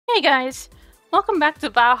Hey guys, welcome back to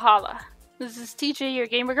Valhalla. This is TJ, your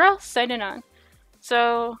gamer girl, signing on.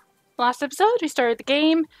 So, last episode we started the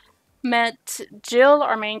game, met Jill,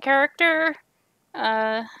 our main character,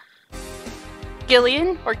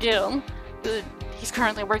 Gillian, or Gil. He's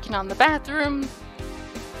currently working on the bathroom.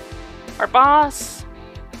 Our boss,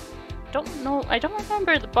 I don't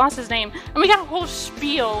remember the boss's name. And we got a whole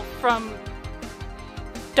spiel from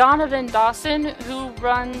Donovan Dawson, who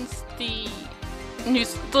runs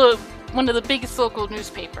one of the biggest local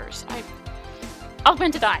newspapers. I was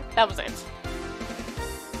meant to die. That was it.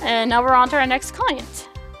 And now we're on to our next client.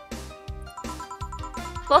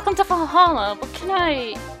 Welcome to Valhalla. What can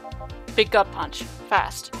I... Big gut punch.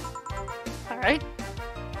 Fast. Alright.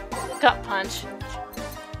 Gut punch.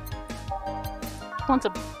 Wants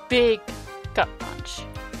a big gut punch.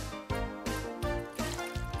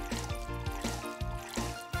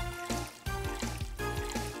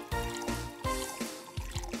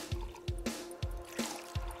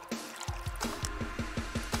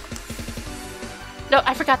 No,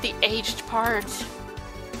 I forgot the aged part.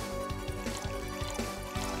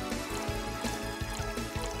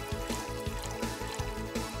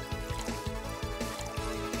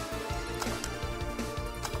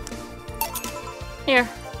 Here.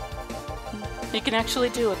 You can actually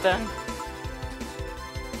do it then.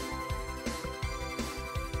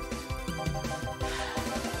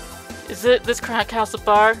 Is it this crack house a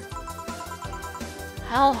bar?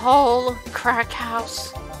 Hellhole crack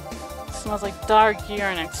house. Smells like dark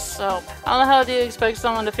urine and soap. How the hell do you expect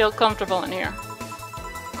someone to feel comfortable in here?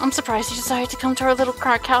 I'm surprised you decided to come to our little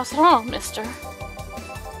crack house at all, mister.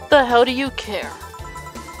 The hell do you care?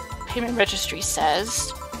 Payment registry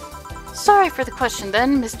says. Sorry for the question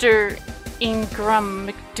then, Mr. Ingram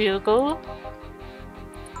McDougal.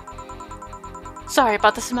 Sorry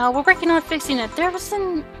about the smell. We're working on fixing it. There was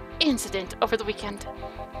an incident over the weekend.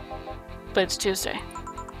 But it's Tuesday.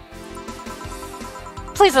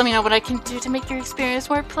 Please let me know what I can do to make your experience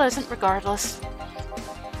more pleasant regardless.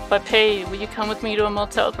 If I pay you, will you come with me to a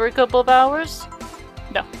motel for a couple of hours?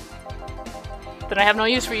 No. Then I have no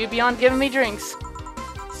use for you beyond giving me drinks.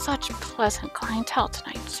 Such pleasant clientele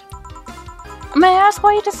tonight. May I ask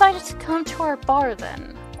why you decided to come to our bar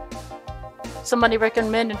then? Somebody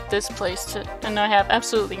recommended this place and I have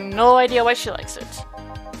absolutely no idea why she likes it.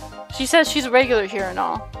 She says she's a regular here and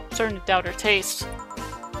all. I'm starting to doubt her taste.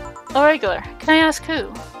 A regular? Can I ask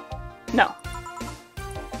who? No.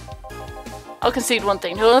 I'll concede one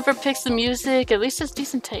thing. Whoever picks the music at least has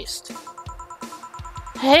decent taste.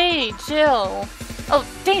 Hey, Jill! Oh,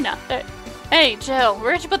 Dana! Hey, Jill,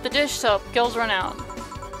 where'd you put the dish soap? Gil's run out.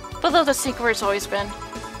 Below the sink where it's always been.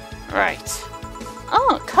 Right.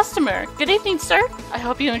 Oh, customer. Good evening, sir. I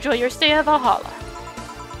hope you enjoy your stay at Valhalla.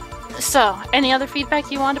 So, any other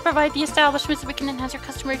feedback you want to provide the establishment so we can enhance your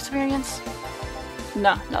customer experience?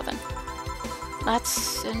 No, nothing.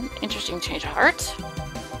 That's an interesting change of heart.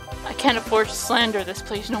 I can't afford to slander this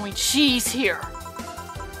place knowing she's here.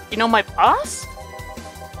 You know my boss?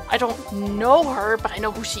 I don't know her, but I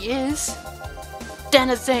know who she is.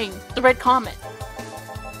 Dana Zane, the Red Comet.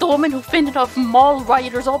 The woman who fended off mall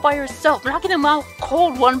rioters all by herself, knocking them out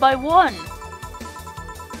cold one by one.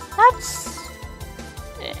 That's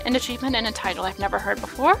an achievement and a title I've never heard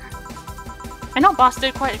before. I know Boss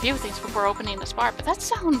did quite a few things before opening this bar, but that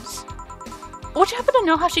sounds... Would you happen to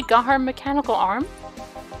know how she got her mechanical arm?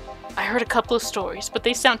 I heard a couple of stories, but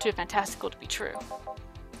they sound too fantastical to be true.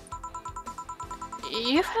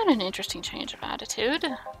 You've had an interesting change of attitude.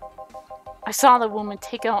 I saw the woman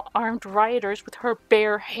take out armed rioters with her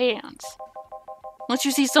bare hands. Once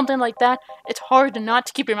you see something like that, it's hard not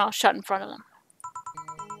to keep your mouth shut in front of them.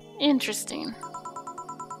 Interesting.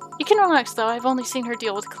 You can relax though, I've only seen her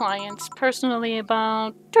deal with clients personally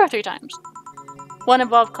about 2 or 3 times. One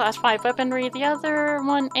involved class 5 weaponry, the other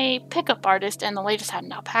one a pickup artist, and the latest had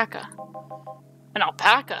an alpaca. An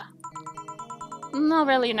alpaca? Not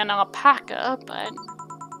really an alpaca, but...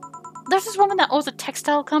 There's this woman that owns a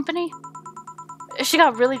textile company. She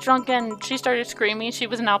got really drunk and she started screaming she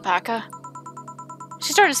was an alpaca.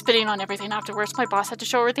 She started spitting on everything afterwards. My boss had to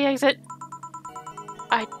show her the exit.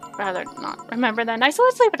 I'd rather not remember that night, so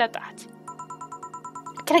let's leave it at that.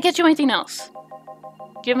 Can I get you anything else?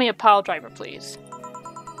 Give me a pile driver, please.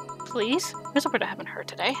 Please? There's a word I haven't heard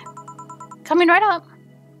today. Coming right up.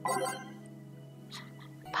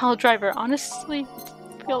 Pile driver, honestly,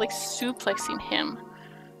 I feel like suplexing him.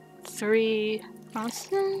 3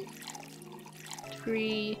 Bronson.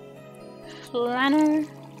 3 Flanner.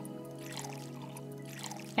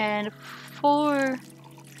 And 4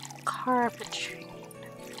 Carpentry.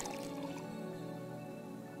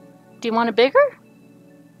 Do you want a bigger?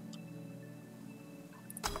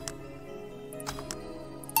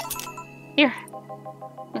 Here.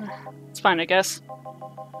 It's fine, I guess.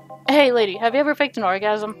 Hey, lady, have you ever faked an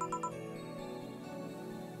orgasm?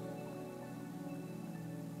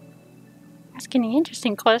 Asking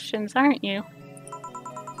interesting questions, aren't you?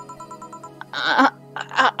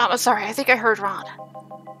 I'm sorry, I think I heard wrong.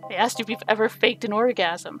 I asked you if you've ever faked an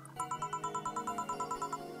orgasm.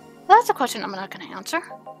 That's a question I'm not going to answer.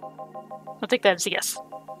 I'll take that as a yes.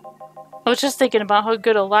 I was just thinking about how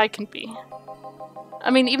good a lie can be. I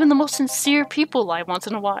mean, even the most sincere people lie once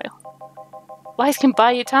in a while. Lies can buy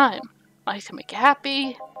you time. Lies can make you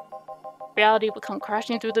happy. Reality will come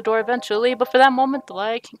crashing through the door eventually, but for that moment, the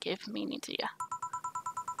lie can give meaning to you.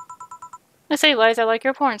 I say lies are like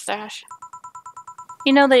your porn stash.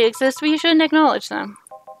 You know they exist, but you shouldn't acknowledge them.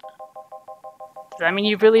 Does that mean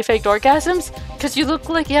you've really faked orgasms? Because you look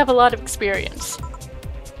like you have a lot of experience.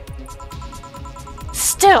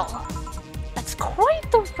 Still, that's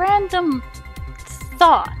quite the random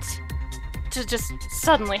thought to just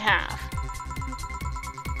suddenly have.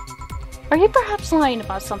 Are you perhaps lying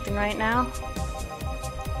about something right now?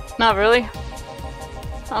 Not really.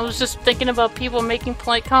 I was just thinking about people making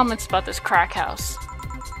polite comments about this crack house.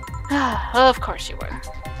 Of course you were.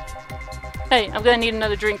 Hey, I'm gonna need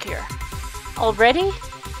another drink here. Already?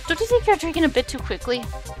 Don't you think you're drinking a bit too quickly?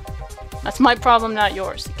 That's my problem, not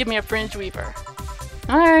yours. Give me a fringe weaver.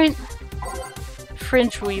 Alright.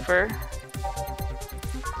 Fringe weaver.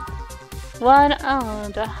 1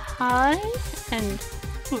 on the high and...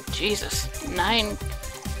 Ooh, Jesus. 9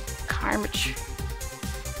 cartridge.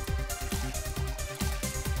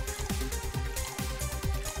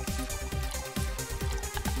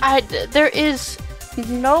 There is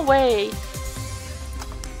no way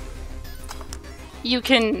you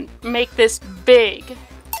can make this big.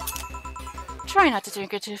 Try not to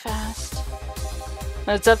drink it too fast.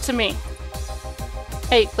 It's up to me.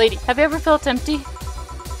 Hey, lady, have you ever felt empty?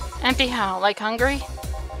 Empty how? Like hungry?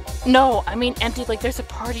 No, I mean empty like there's a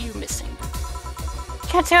part of you missing.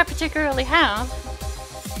 Can't say I particularly have.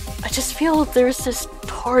 I just feel there's this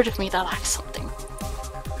part of me that lacks something.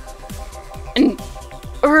 An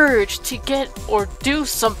urge to get or do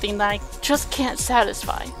something that I just can't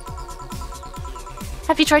satisfy.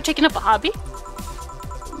 Have you tried taking up a hobby?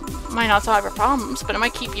 Might not solve your problems, but it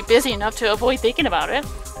might keep you busy enough to avoid thinking about it.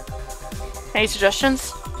 Any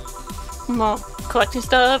suggestions? Well, collecting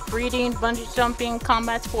stuff, reading, bungee jumping,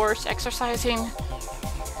 combat sports, exercising.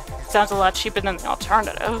 Sounds a lot cheaper than the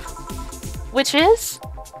alternative. Which is?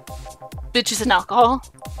 Bitches and alcohol.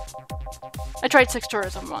 I tried sex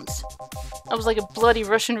tourism once. I was like a bloody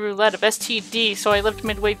Russian roulette of STD, so I left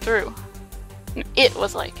midway through. And it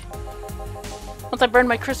was like... Once I burned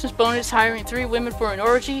my Christmas bonus hiring 3 women for an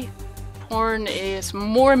orgy, porn is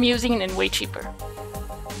more amusing and way cheaper.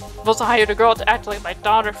 I've also hired a girl to act like my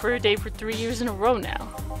daughter for a day for 3 years in a row now.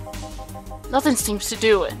 Nothing seems to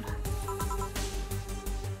do it.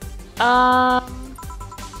 Have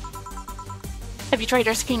you tried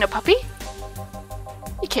rescuing a puppy?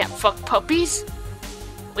 You can't fuck puppies.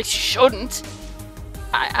 At least you shouldn't.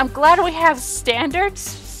 I'm glad we have standards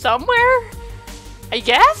somewhere, I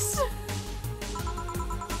guess?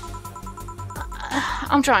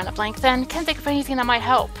 I'm drawing a blank then. Can't think of anything that might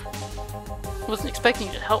help. Wasn't expecting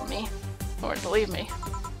you to help me. Or to leave me.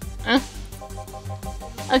 Huh?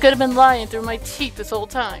 I could have been lying through my teeth this whole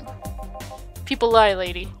time. People lie,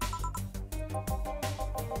 lady.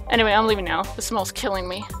 Anyway, I'm leaving now. The smell's killing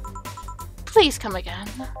me. Please come again.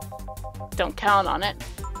 Don't count on it.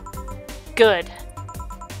 Good.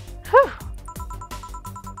 Whew.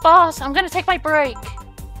 Boss, I'm gonna take my break.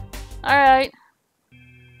 Alright.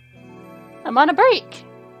 I'm on a break.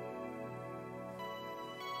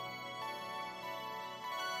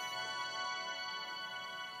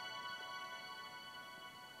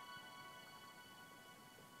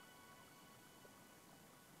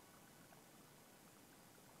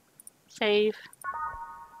 Save.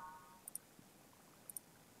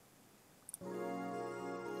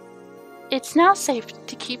 It's now safe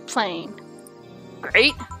to keep playing.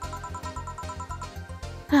 Great.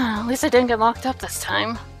 At least I didn't get locked up this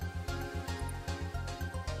time.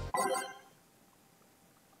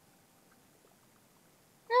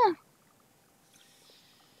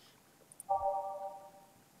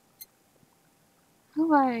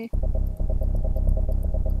 Why?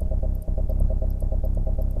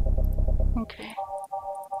 Okay.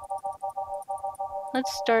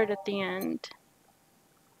 Let's start at the end.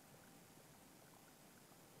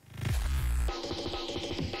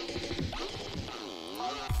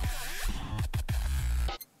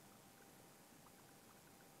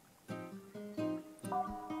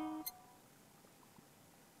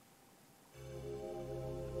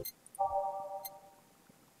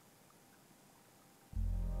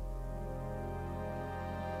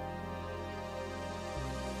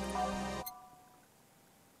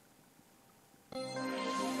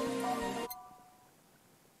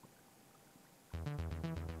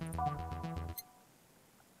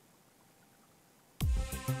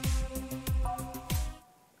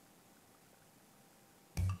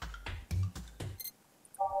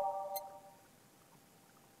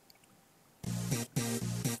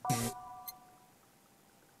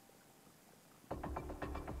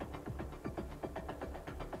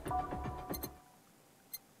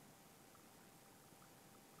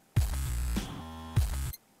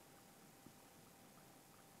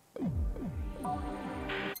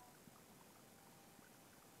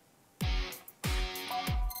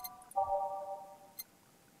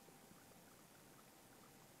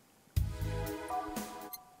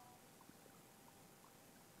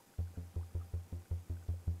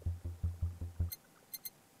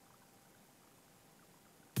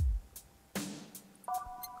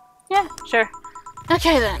 Yeah, sure.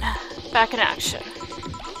 Okay then, back in action.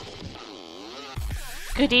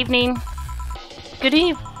 Good evening. Good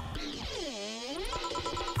eve.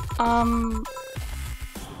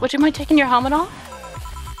 Would you mind taking your helmet off?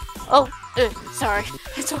 Oh, sorry.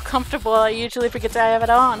 It's so comfortable, I usually forget that I have it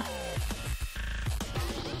on.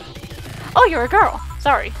 Oh, you're a girl.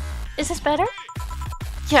 Sorry. Is this better?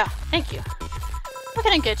 Yeah, thank you. What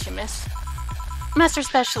can I get you, miss? Master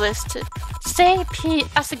Specialist, Sei P.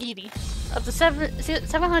 Asagiri of the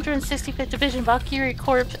 765th Division Valkyrie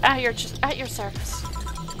Corps at your service.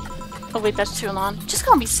 Oh wait, that's too long. Just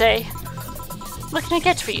call me Sei. What can I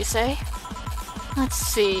get for you, Sei? Let's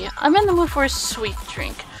see. I'm in the mood for a sweet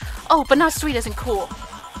drink. Oh, but not sweet as in cool.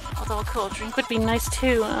 Although a cool drink would be nice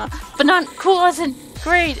too. But not cool as in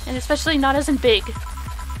great, and especially not as in big.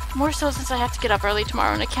 More so since I have to get up early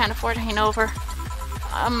tomorrow and I can't afford to hang over.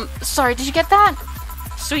 Sorry, did you get that?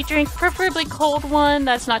 Sweet drink, preferably cold one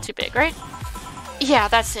that's not too big, right? Yeah,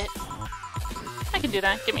 that's it. I can do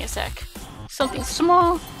that. Give me a sec. Something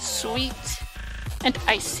small, sweet, and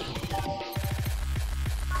icy.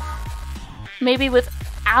 Maybe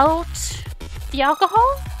without the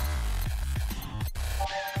alcohol?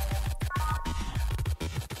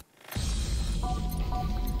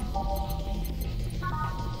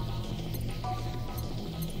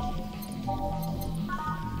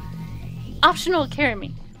 Optional, carry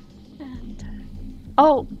me. And,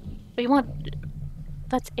 oh, we want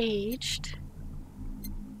that's aged.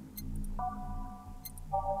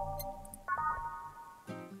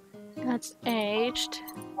 That's aged.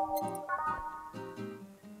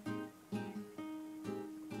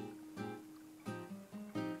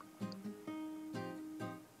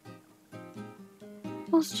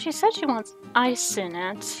 Well, she said she wants ice in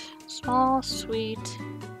it. Small, sweet.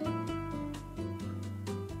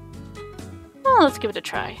 Well, let's give it a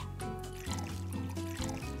try.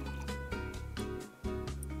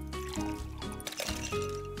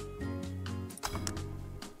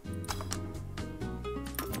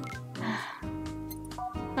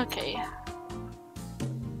 Okay.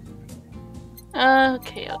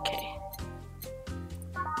 Okay.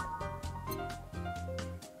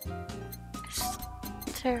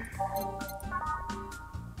 There.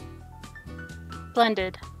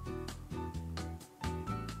 Blended.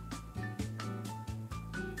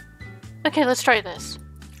 Okay, let's try this.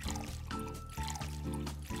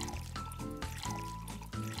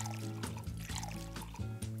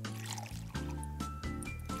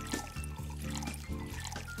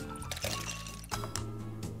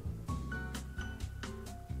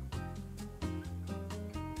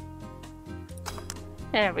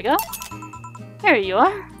 There we go. There you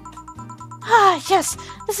are. Ah, yes!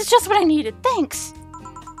 This is just what I needed, thanks!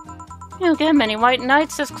 You don't get many white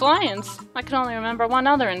knights as clients. I can only remember one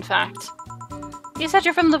other, in fact. You said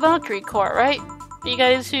you're from the Valkyrie Corps, right? You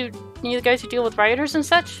the guys who deal with rioters and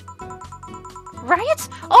such? Riots?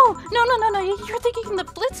 Oh, no, you're thinking the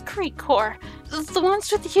Blitzkrieg Corps. The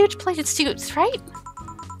ones with the huge plated suits, right?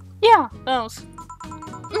 Yeah, those.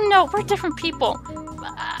 No, we're different people.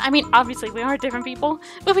 I mean, obviously we are different people,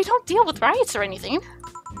 but we don't deal with riots or anything.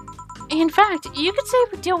 In fact, you could say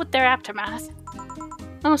we deal with their aftermath.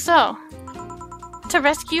 Oh, so? To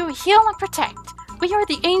rescue, heal, and protect. We are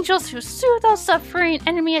the angels who soothe our suffering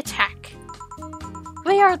enemy attack.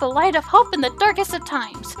 We are the light of hope in the darkest of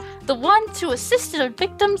times, the ones who assist the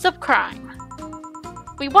victims of crime.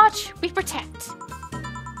 We watch, we protect.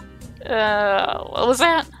 What was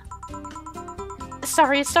that?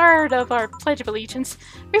 Sorry, it's part of our Pledge of Allegiance.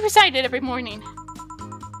 We recite it every morning.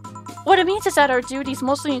 What it means is that our duties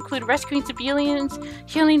mostly include rescuing civilians,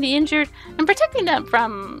 healing the injured, and protecting them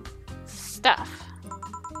from stuff.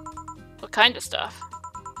 What kind of stuff?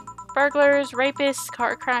 Burglars, rapists,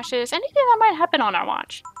 car crashes, anything that might happen on our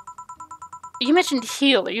watch. You mentioned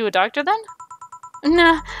heal. Are you a doctor then?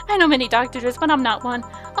 Nah, I know many doctors, but I'm not one.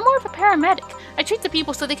 I'm more of a paramedic. I treat the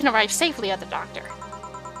people so they can arrive safely at the doctor.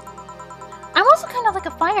 I'm also kind of like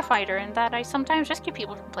a firefighter in that I sometimes rescue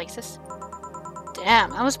people from places.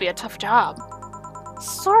 Damn, that must be a tough job.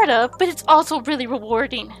 Sort of, but it's also really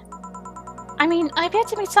rewarding. I mean, I've yet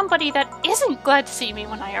to meet somebody that isn't glad to see me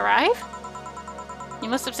when I arrive. You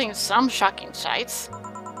must have seen some shocking sights.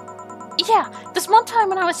 Yeah, this one time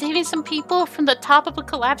when I was saving some people from the top of a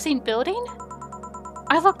collapsing building,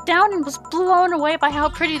 I looked down and was blown away by how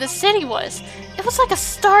pretty the city was. It was like a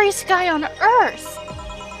starry sky on Earth.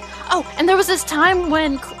 Oh, and there was this time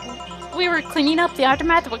when we were cleaning up the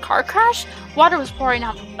aftermath of a car crash. Water was pouring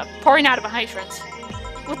out of a hydrant.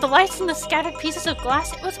 With the lights and the scattered pieces of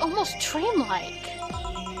glass, it was almost dreamlike.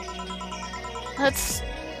 That's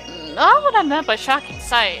not what I meant by shocking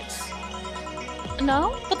sights.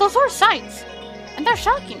 No, but those were sights. And they're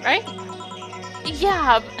shocking, right?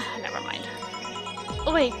 Yeah, never mind.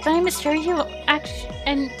 Oh, wait, did I mishear you?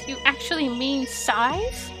 And you actually mean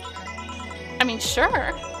sighs? I mean,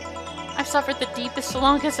 sure. I've suffered the deepest,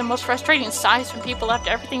 longest, and most frustrating sighs from people after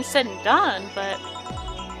everything's said and done, but...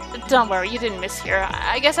 Don't worry, you didn't mishear.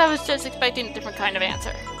 I guess I was just expecting a different kind of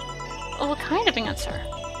answer. Oh, what kind of answer?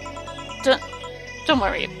 Don't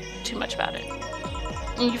worry too much about it.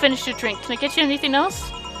 You finished your drink. Can I get you anything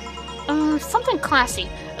else? Something classy.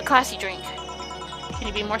 A classy drink. Can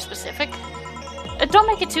you be more specific? Don't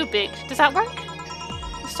make it too big. Does that work?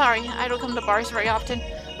 Sorry, I don't come to bars very often.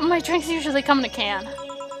 My drinks usually come in a can.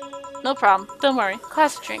 No problem. Don't worry.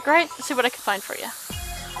 Classy drink, right? Let's see what I can find for you.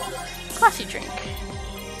 Classy drink.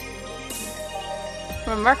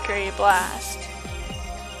 Mercury Blast.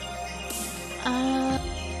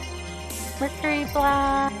 Mercury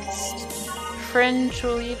Blast. Fringe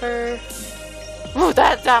Weaver. Ooh,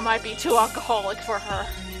 that might be too alcoholic for her.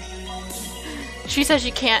 She says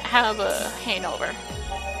you can't have a hangover.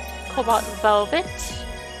 Cobalt Velvet.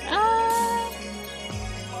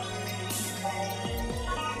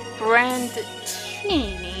 Brandtini.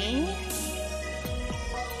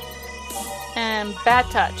 And Bad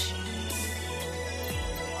Touch.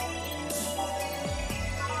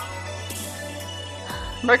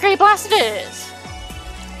 Mercury Blast it is!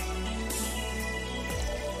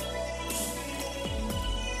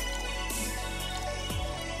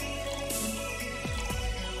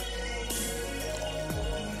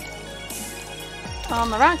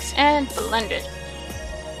 On the rocks and blend it.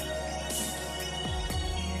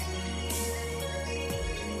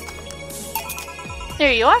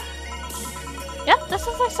 There you are. Yep, this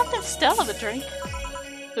is like something Stella would drink.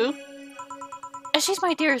 Who? She's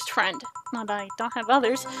my dearest friend. Not that I don't have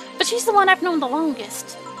others, but she's the one I've known the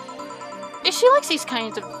longest. She likes these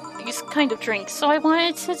kind of drinks, so I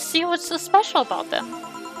wanted to see what's so special about them.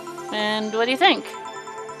 And what do you think?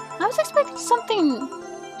 I was expecting something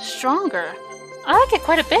stronger. I like it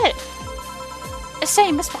quite a bit.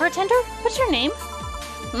 Say, Miss Bartender, what's your name?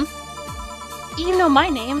 You know my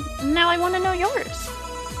name. Now I want to know yours.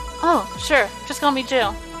 Oh, sure. Just call me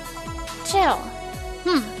Jill. Jill.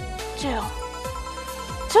 Jill.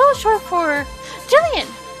 Jill is short for Jillian.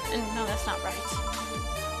 No, that's not right.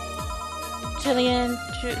 Julianne.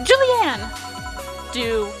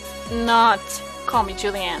 Do not call me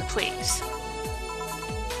Julianne, please.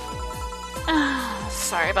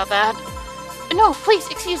 Sorry about that. No, please,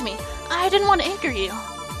 excuse me. I didn't want to anger you.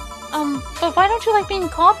 But why don't you like being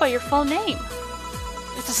called by your full name?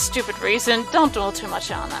 It's a stupid reason. Don't dwell too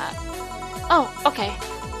much on that. Oh, okay.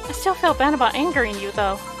 I still feel bad about angering you,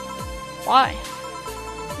 though. Why?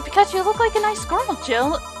 Because you look like a nice girl,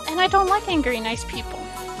 Jill, and I don't like angry nice people.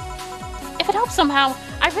 If it helps somehow,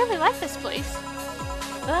 I really like this place.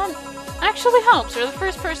 That actually helps. You're the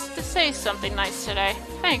first person to say something nice today.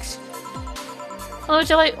 Thanks. Hello,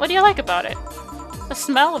 Jill. What do you like about it? The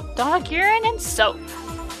smell of dog urine and soap.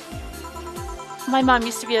 My mom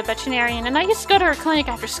used to be a veterinarian, and I used to go to her clinic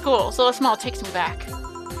after school, so the smell takes me back.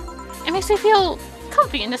 It makes me feel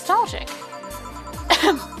comfy and nostalgic.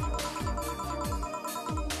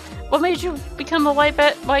 What made you become a white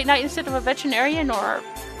knight instead of a veterinarian, or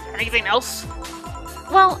anything else?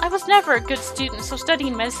 Well, I was never a good student, so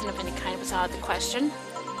studying medicine of any kind was out of the question.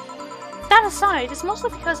 That aside, it's mostly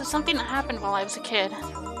because of something that happened while I was a kid.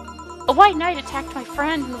 A white knight attacked my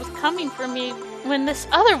friend and was coming for me when this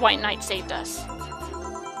other white knight saved us.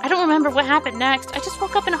 I don't remember what happened next. I just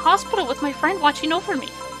woke up in a hospital with my friend watching over me.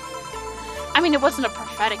 I mean, it wasn't a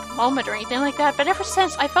prophetic moment or anything like that, but ever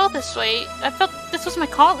since I felt this way, I felt this was my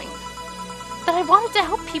calling. That I wanted to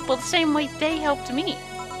help people the same way they helped me.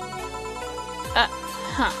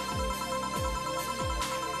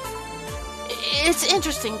 It's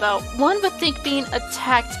interesting, though. One would think being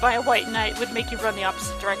attacked by a white knight would make you run the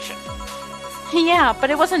opposite direction. Yeah, but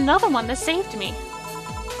it was another one that saved me.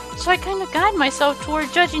 So I kind of guide myself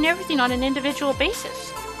toward judging everything on an individual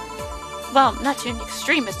basis. Well, not to an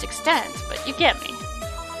extremist extent, but you get me.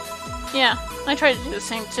 Yeah, I try to do the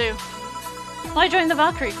same too. Well, I joined the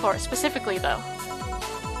Valkyrie Corps specifically, though.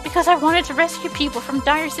 Because I wanted to rescue people from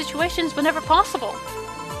dire situations whenever possible.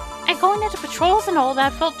 And going into patrols and all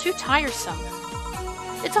that felt too tiresome.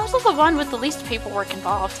 It's also the one with the least paperwork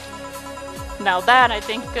involved. Now that I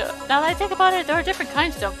think about it, there are different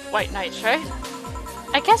kinds of white knights, right?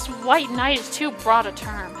 I guess white knight is too broad a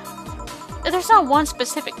term. There's not one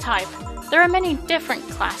specific type. There are many different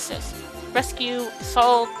classes. Rescue,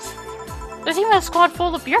 assault. There's even a squad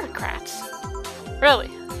full of bureaucrats. Really?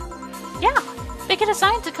 Yeah, they get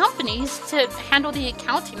assigned to companies to handle the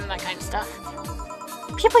accounting and that kind of stuff.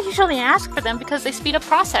 People usually ask for them because they speed up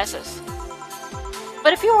processes.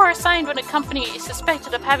 But if you are assigned when a company is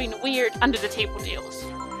suspected of having weird under-the-table deals.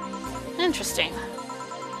 Interesting.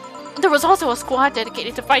 There was also a squad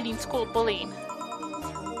dedicated to fighting school bullying.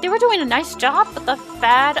 They were doing a nice job, but the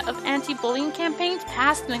fad of anti-bullying campaigns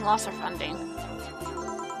passed and they lost their funding.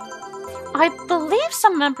 I believe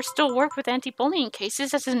some members still work with anti-bullying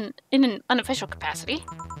cases as in an unofficial capacity.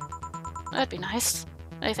 That'd be nice,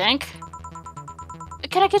 I think.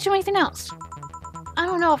 Can I get you anything else? I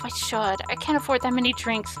don't know if I should. I can't afford that many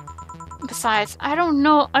drinks. Besides, I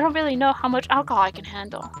don't really know how much alcohol I can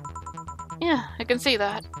handle. Yeah, I can see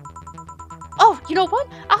that. Oh, you know what?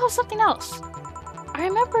 I'll have something else. I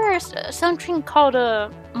remember some drink called a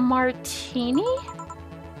martini?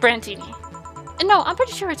 Brantini. No, I'm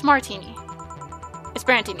pretty sure it's martini. It's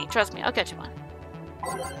Brantini, trust me, I'll get you one.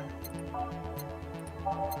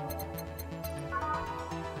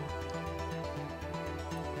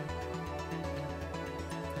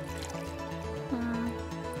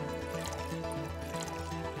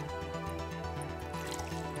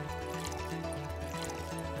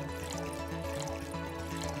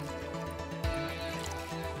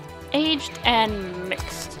 Aged and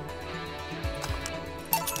mixed.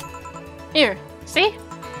 Here, see?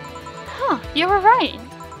 Huh, you were right.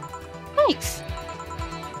 Thanks.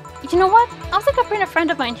 You know what? I'll think I'll bring a friend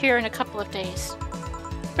of mine here in a couple of days.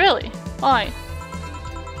 Really? Why?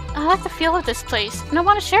 I like the feel of this place, and I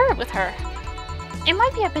want to share it with her. It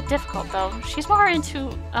might be a bit difficult, though. She's more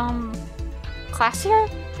into, classier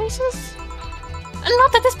places?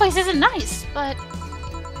 Not that this place isn't nice, but...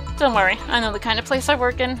 Don't worry, I know the kind of place I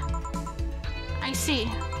work in. I see.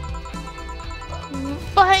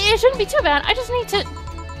 But it shouldn't be too bad, I just need to...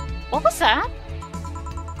 What was that?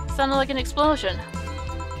 Sounded like an explosion.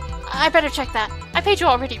 I better check that. I paid you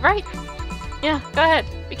already, right? Yeah, go ahead.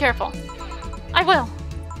 Be careful. I will.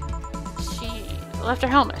 She left her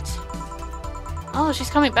helmet. Oh, she's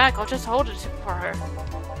coming back. I'll just hold it for her.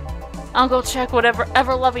 I'll go check whatever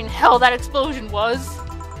ever-loving hell that explosion was.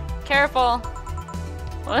 Careful.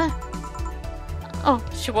 What? Oh,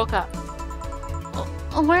 she woke up.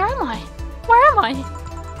 Oh, where am I? Where am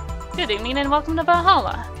I? Good evening and welcome to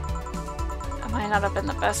Valhalla. That might not have been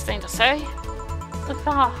the best thing to say.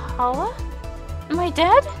 Valhalla? Am I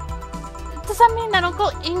dead? Does that mean that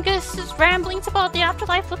Uncle Ingus's ramblings about the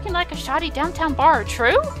afterlife looking like a shoddy downtown bar are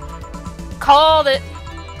true? Called it.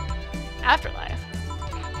 Afterlife.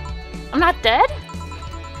 I'm not dead?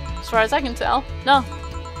 As far as I can tell, no.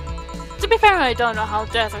 To be fair, I don't know how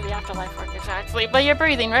death or the afterlife work exactly, but you're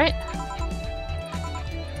breathing, right?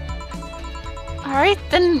 Alright,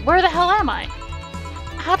 then where the hell am I?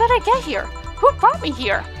 How did I get here? Who brought me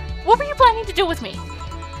here? What were you planning to do with me?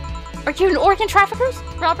 Are you an organ traffickers?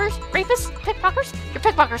 Robbers? Rapists? Pickpockets? You're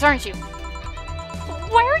pickpockets, aren't you?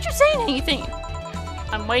 Why aren't you saying anything?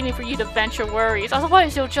 I'm waiting for you to vent your worries,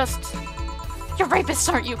 otherwise you'll just... You're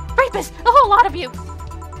rapists, aren't you? Rapists! A whole lot of you!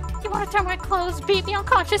 You want to tear my clothes, beat me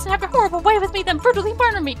unconscious, and have a horrible way with me, then brutally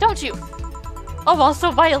murder me, don't you? Oh,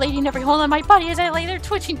 also violating every hole in my body as I lay there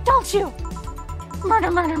twitching, don't you?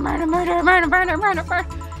 Murder, murder, murder, murder, murder, murder, murder, murder.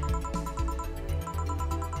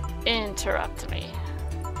 Interrupt me.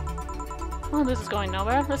 Well, this is going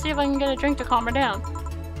nowhere. Let's see if I can get a drink to calm her down.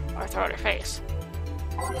 Or throw at her face.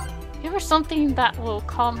 Give her something that will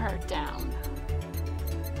calm her down.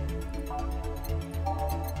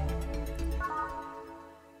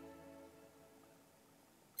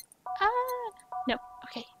 No.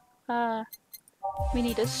 Okay. We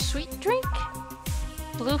need a sweet drink?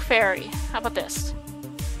 Blue Fairy. How about this?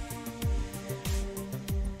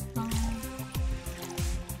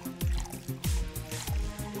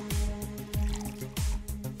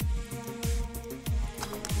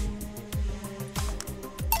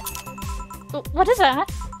 What is that?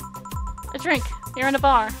 A drink. You're in a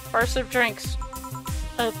bar. Bar serve drinks.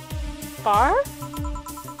 A bar?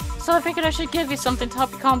 So I figured I should give you something to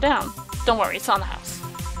help you calm down. Don't worry, it's on the house.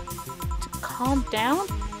 To calm down?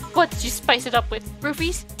 What, did you spice it up with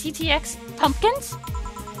roofies, TTX, pumpkins?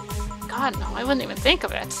 God, no, I wouldn't even think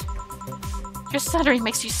of it. Your stuttering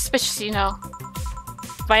makes you suspicious, you know.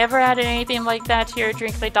 If I ever added anything like that to your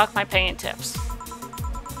drink, they'd dock my pay and tips.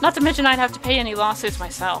 Not to mention I'd have to pay any lawsuits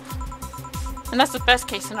myself. And that's the best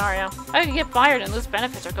case scenario. I could get fired and lose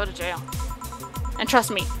benefits or go to jail. And trust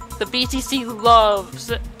me, The BTC loves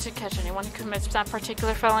to catch anyone who commits that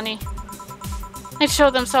particular felony. They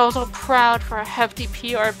show themselves all proud for a hefty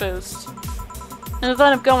PR boost. And the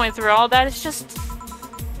thought of going through all that is just...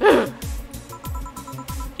 Ugh.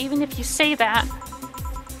 Even if you say that,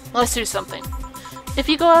 let's do something. If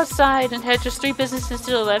you go outside and head just 3 businesses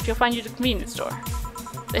to the left, you'll find your convenience store.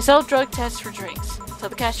 They sell drug tests for drinks. Tell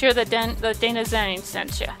the cashier that Dana Zane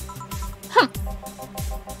sent you.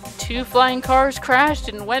 2 flying cars crashed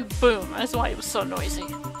and went boom. That's why it was so noisy.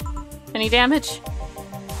 Any damage?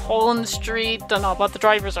 Hole in the street. Don't know about the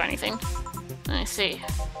drivers or anything. I see.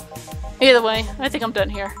 Either way, I think I'm done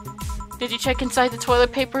here. Did you check inside the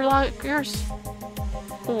toilet paper lockers?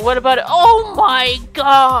 What about it? Oh my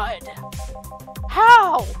god!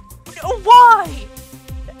 How? Why?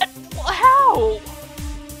 How?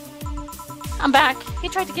 I'm back. He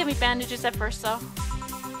tried to give me bandages at first, though.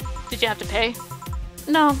 Did you have to pay?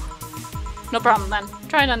 No. No problem then.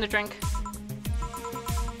 Try another drink.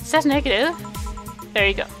 Says negative. There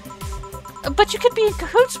you go. But you could be in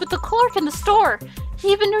cahoots with the clerk in the store.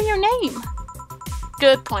 He even knew your name.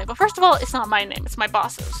 Good point. But first of all, it's not my name. It's my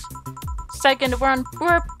boss's. Second,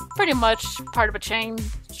 we're pretty much part of a chain.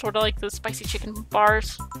 Sort of like the spicy chicken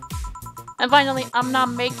bars. And finally, I'm not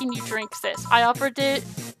making you drink this. I offered it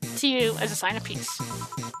to you as a sign of peace.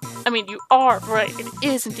 I mean, you are right. It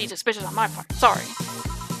is indeed suspicious on my part. Sorry.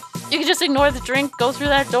 You can just ignore the drink, go through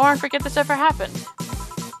that door, and forget this ever happened.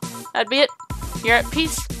 That'd be it. You're at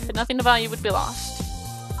peace, but nothing of value would be lost.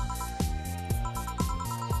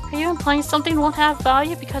 Are you implying something won't have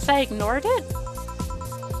value because I ignored it?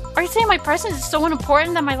 Are you saying my presence is so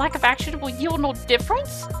unimportant that my lack of action will yield no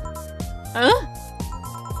difference? Huh?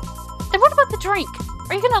 And what about the drink?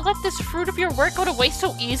 Are you gonna let this fruit of your work go to waste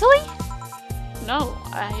so easily? No,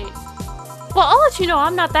 Well, I'll let you know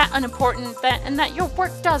I'm not that unimportant and that your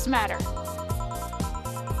work does matter.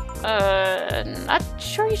 Not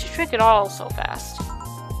sure you should drink it all so fast.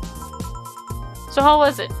 So how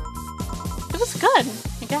was it? It was good,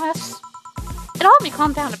 I guess. It helped me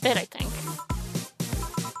calm down a bit, I think.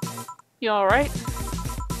 You alright?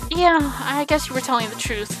 Yeah, I guess you were telling the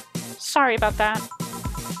truth. Sorry about that.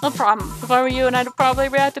 No problem. If I were you, and I'd have probably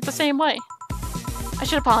reacted the same way. I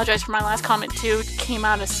should apologize for my last comment too. It came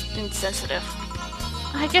out as insensitive.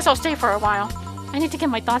 I guess I'll stay for a while. I need to get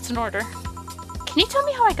my thoughts in order. Can you tell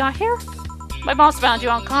me how I got here? My boss found you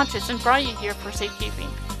unconscious and brought you here for safekeeping.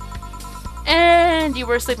 And you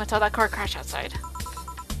were asleep until that car crashed outside.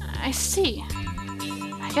 I see.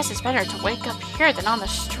 I guess it's better to wake up here than on the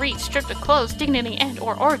street, stripped of clothes, dignity, and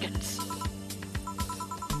or organs.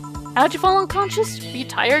 How'd you fall unconscious? Were you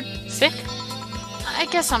tired? Sick? I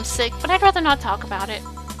guess I'm sick, but I'd rather not talk about it.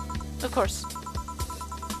 Of course.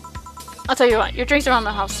 I'll tell you what, your drinks are on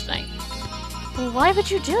the house tonight. Why would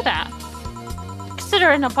you do that? Consider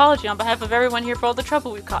an apology on behalf of everyone here for all the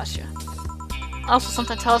trouble we've caused you. Also,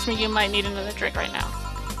 something tells me you might need another drink right now.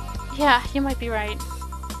 Yeah, you might be right.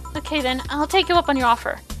 Okay then, I'll take you up on your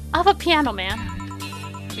offer. I'll have a piano man.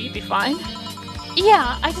 Will you be fine?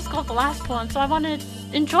 Yeah, I just got the last one, so I want to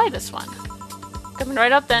enjoy this one. Coming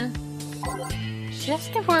right up then. She's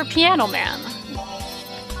asking for a piano man.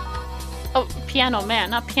 Oh, piano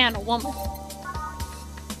man, not piano woman.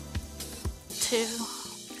 2,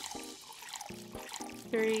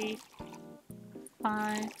 3,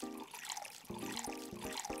 5.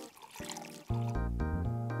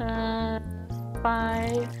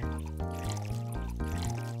 5.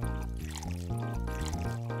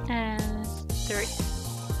 And 3.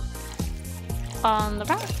 On the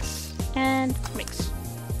rocks. And mix.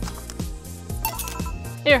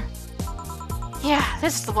 Here. Yeah,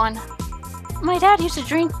 this is the one. My dad used to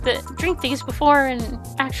drink these before an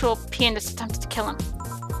actual pianist attempted to kill him.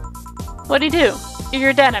 What'd he do?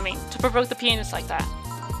 Your dad, I mean, to provoke the pianist like that.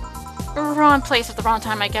 Wrong place at the wrong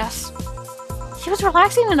time, I guess. He was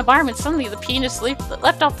relaxing in a bar when suddenly the pianist leapt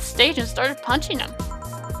off the stage and started punching him.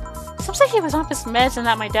 Some say he was off his meds and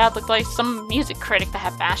that my dad looked like some music critic that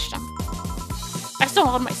had bashed him. I still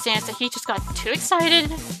hold my stance that he just got too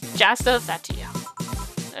excited. Jazz does that to you.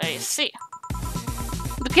 You see.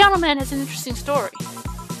 The Piano Man has an interesting story.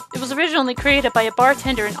 It was originally created by a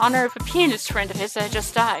bartender in honor of a pianist friend of his that had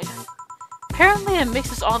just died. Apparently it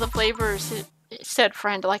mixes all the flavors his said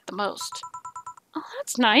friend liked the most. Oh,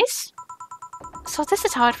 that's nice. So this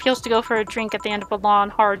is how it feels to go for a drink at the end of a long,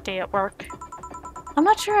 hard day at work. I'm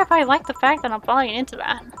not sure if I like the fact that I'm falling into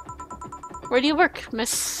that. Where do you work,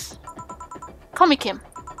 Miss... Call me Kim.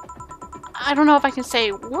 I don't know if I can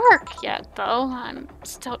say work yet, though. I'm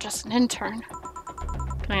still just an intern.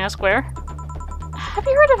 Can I ask where? Have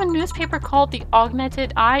you heard of a newspaper called The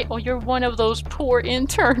Augmented Eye? Or you're one of those poor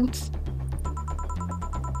interns?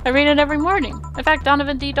 I read it every morning. In fact,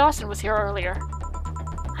 Donovan D. Dawson was here earlier.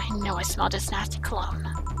 I know I smelled his nasty cologne.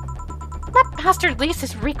 That bastard leaves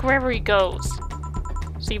his reek wherever he goes.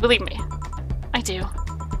 So you believe me? I do.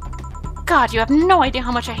 God, you have no idea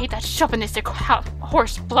how much I hate that chauvinistic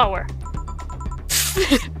horse blower.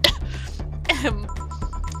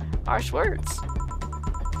 Harsh words.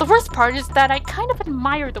 The worst part is that I kind of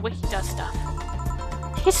admire the way he does stuff.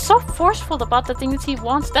 He's so forceful about the things he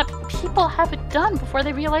wants that people have it done before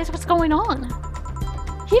they realize what's going on.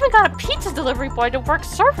 He even got a pizza delivery boy to work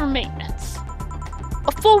server maintenance.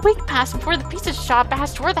 A full week passed before the pizza shop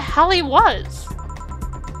asked where the hell he was.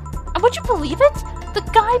 And would you believe it? The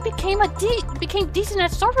guy became decent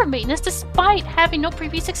at server maintenance despite having no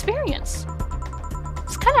previous experience.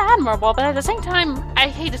 It's kind of admirable, but at the same time, I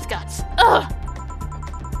hate his guts. Ugh!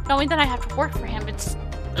 Knowing that I have to work for him, it's...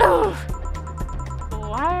 Ugh!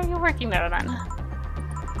 Why are you working there then?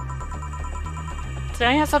 Did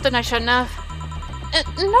I have something I shouldn't have?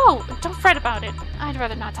 No, don't fret about it. I'd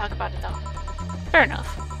rather not talk about it though. Fair enough.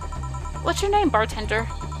 What's your name, bartender?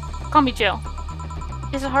 Call me Jill.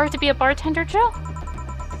 Is it hard to be a bartender, Jill?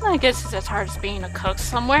 I guess it's as hard as being a cook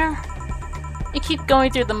somewhere. You keep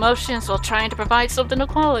going through the motions while trying to provide something of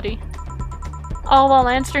quality. All while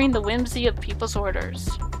answering the whimsy of people's orders.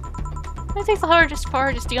 I think the hardest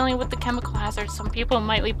part is dealing with the chemical hazards some people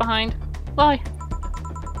might leave behind. Why?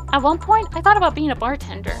 At one point, I thought about being a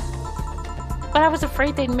bartender. But I was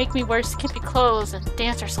afraid they'd make me wear skimpy clothes and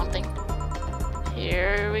dance or something.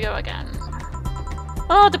 Here we go again.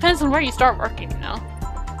 Well, it depends on where you start working, you know.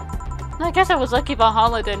 I guess I was lucky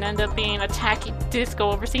Valhalla didn't end up being a tacky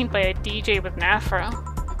disco overseen by a DJ with an afro.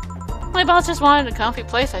 My boss just wanted a comfy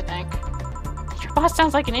place, I think. Your boss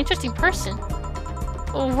sounds like an interesting person.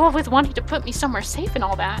 Well, with wanting to put me somewhere safe and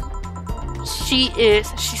all that. She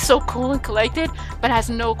is. She's so cool and collected, but has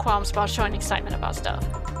no qualms about showing excitement about stuff.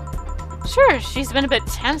 Sure, she's been a bit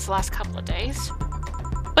tense the last couple of days.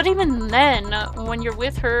 But even then, when you're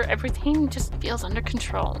with her, everything just feels under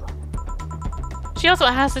control. She also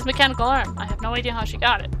has this mechanical arm. I have no idea how she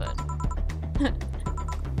got it, but...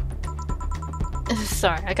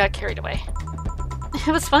 Sorry, I got carried away.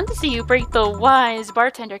 It was fun to see you break the wise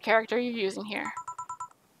bartender character you're using here.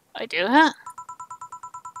 I do, huh?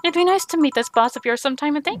 It'd be nice to meet this boss of yours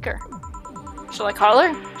sometime and thank her. Shall I call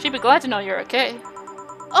her? She'd be glad to know you're okay.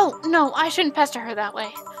 Oh, no, I shouldn't pester her that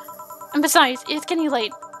way. And besides, it's getting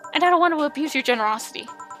late, and I don't want to abuse your generosity.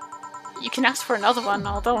 You can ask for another one,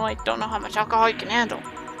 although I don't know how much alcohol you can handle.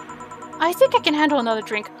 I think I can handle another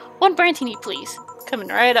drink. One Brantini, please. Coming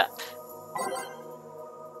right up.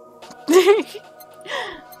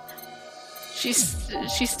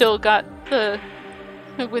 She's still got the...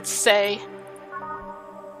 would say.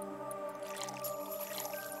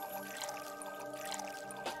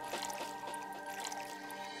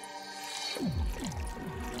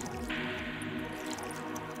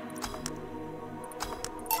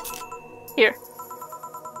 Here.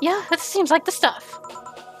 Yeah, that seems like the stuff.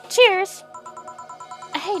 Cheers!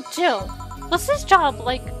 Hey, Jill. Was this job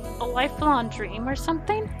like a lifelong dream or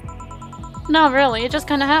something? Not really, it just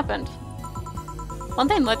kinda happened. One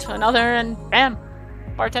thing led to another and bam!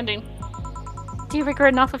 Bartending. Do you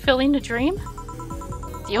regret not fulfilling the dream?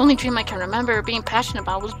 The only dream I can remember being passionate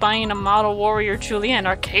about was buying a Model Warrior Julian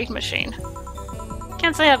arcade machine.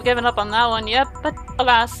 Can't say I've given up on that one yet, but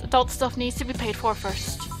alas, adult stuff needs to be paid for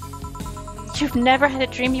first. You've never had a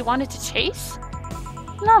dream you wanted to chase?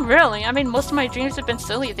 Not really. I mean, most of my dreams have been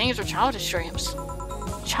silly things or childish dreams.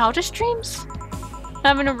 Childish dreams?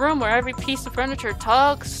 Having a room where every piece of furniture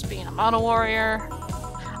talks, being a Model Warrior...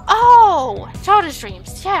 Oh! Childish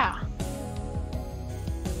dreams, yeah!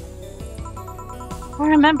 I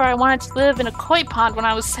remember I wanted to live in a koi pond when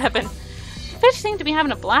I was 7. Fish seemed to be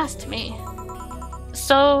having a blast to me.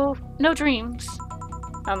 So, no dreams.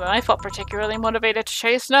 Not that I felt particularly motivated to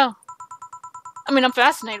chase, no. I mean, I'm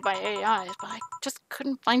fascinated by AIs, but I just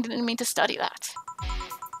couldn't find it in me to study that.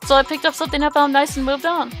 So I picked up something I found nice and moved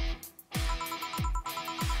on.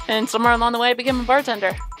 And somewhere along the way I became a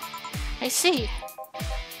bartender. I see.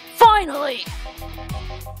 Finally!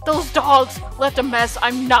 Those dogs left a mess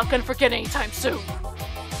I'm not gonna forget anytime soon.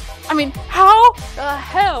 I mean, how the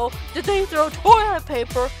hell did they throw toilet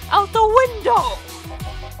paper out the window?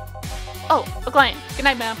 Oh, a client. Good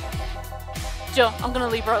night, ma'am. Jill, I'm gonna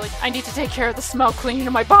leave early. I need to take care of the smell clinging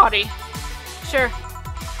to my body. Sure.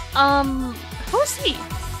 Who's he?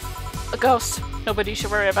 A ghost. Nobody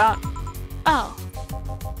should worry about. Oh.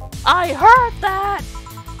 I heard that!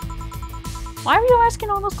 Why are you asking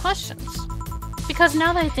all those questions? Because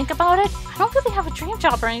now that I think about it, I don't really have a dream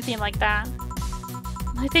job or anything like that.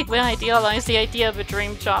 I think we idealize the idea of a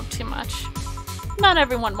dream job too much. Not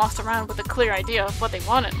everyone walks around with a clear idea of what they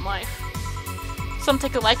want in life. Some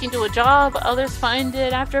take a liking to a job, others find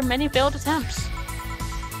it after many failed attempts.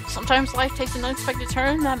 Sometimes life takes an unexpected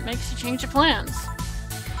turn that makes you change your plans.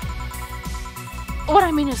 What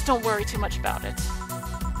I mean is, don't worry too much about it.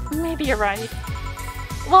 Maybe you're right.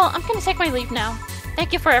 Well, I'm gonna take my leave now.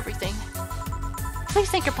 Thank you for everything. Please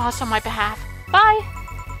thank your boss on my behalf. Bye!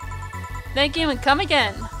 Thank you and come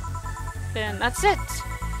again. Then that's it.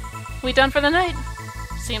 We done for the night?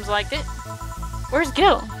 Seems like it. Where's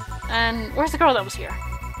Gil? And where's the girl that was here?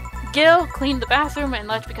 Gil cleaned the bathroom and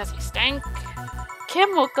left because he stank.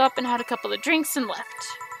 Kim woke up and had a couple of drinks and left.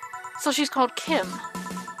 So she's called Kim.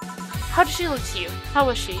 How did she look to you? How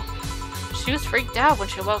was she? She was freaked out when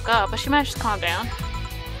she woke up, but she managed to calm down.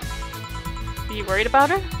 Are you worried about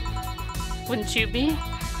her? Wouldn't you be?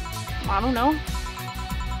 I don't know.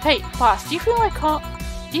 Hey, boss, do you feel like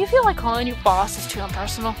calling you boss is too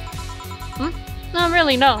impersonal? No,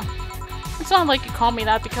 really, no. It's not like you call me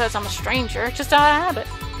that because I'm a stranger, it's just out of habit.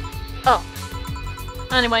 Oh.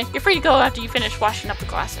 Anyway, you're free to go after you finish washing up the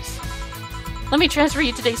glasses. Let me transfer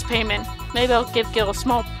you today's payment. Maybe I'll give Gil a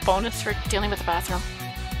small bonus for dealing with the bathroom.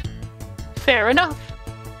 Fair enough.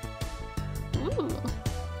 Ooh.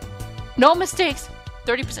 No mistakes.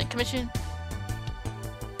 30% commission.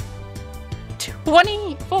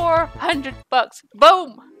 2,400 bucks.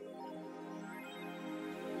 Boom!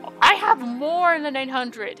 I have more than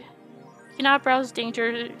 900. You cannot browse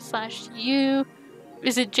danger/you.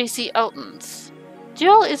 Visit JC Elton's.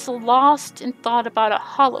 Jill is lost in thought about a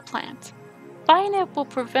hollow plant. Buying it will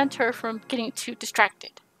prevent her from getting too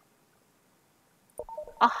distracted.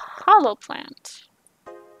 A hollow plant.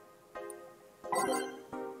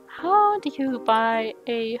 How do you buy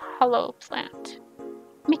a hollow plant?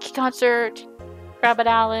 Mickey concert. Rabbit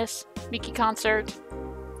Alice. Mickey concert.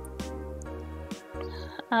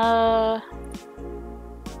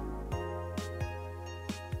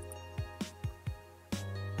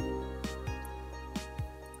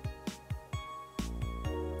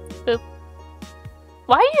 Boop.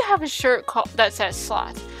 Why do you have a shirt that says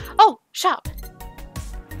slot? Oh, shop.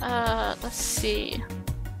 Let's see.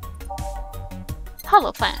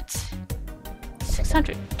 Hollow plant.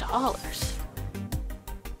 $600.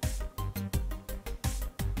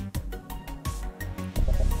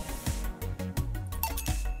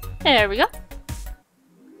 There we go.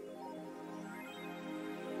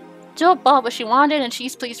 Jill bought what she wanted and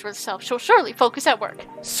she's pleased with herself. She'll surely focus at work.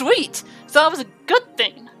 Sweet! So that was a good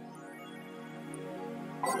thing.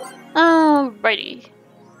 Alrighty.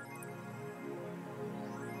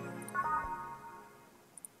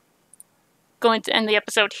 Going to end the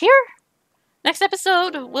episode here. Next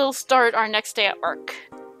episode, we'll start our next day at work.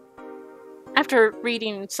 After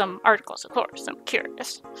reading some articles, of course. I'm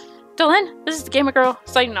curious. Till then, this is the Gamer Girl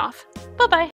signing off. Bye-bye.